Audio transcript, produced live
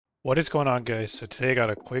What is going on, guys? So today I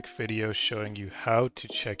got a quick video showing you how to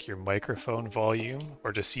check your microphone volume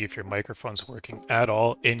or to see if your microphone's working at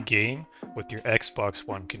all in game with your Xbox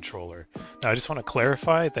One controller. Now I just want to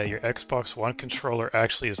clarify that your Xbox One controller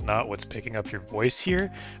actually is not what's picking up your voice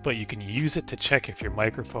here, but you can use it to check if your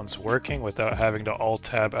microphone's working without having to alt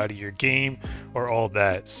tab out of your game or all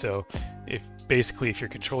that. So if your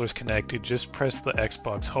controller's connected, just press the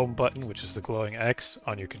Xbox home button, which is the glowing X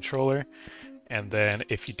on your controller. And then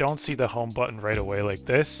if you don't see the home button right away like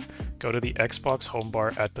this, go to the Xbox home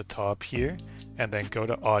bar at the top here, and then go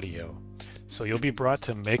to audio. So you'll be brought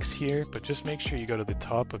to mix here, but just make sure you go to the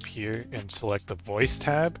top up here and select the voice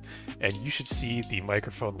tab, and you should see the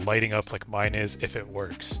microphone lighting up like mine is if it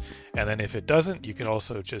works. And then if it doesn't, you can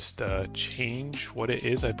also just change what it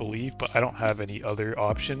is, I believe, but I don't have any other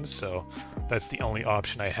options, so that's the only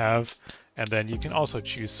option I have. And then you can also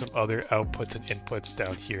choose some other outputs and inputs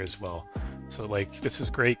down here as well. So like this is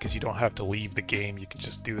great because you don't have to leave the game. You can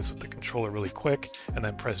just do this with the controller really quick and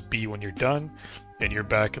then press B when you're done and you're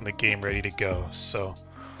back in the game ready to go. So,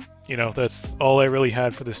 that's all I really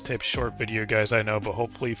had for this tip. Short video, guys, I know, but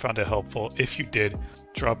hopefully you found it helpful. If you did,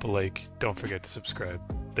 drop a like. Don't forget to subscribe.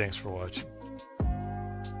 Thanks for watching.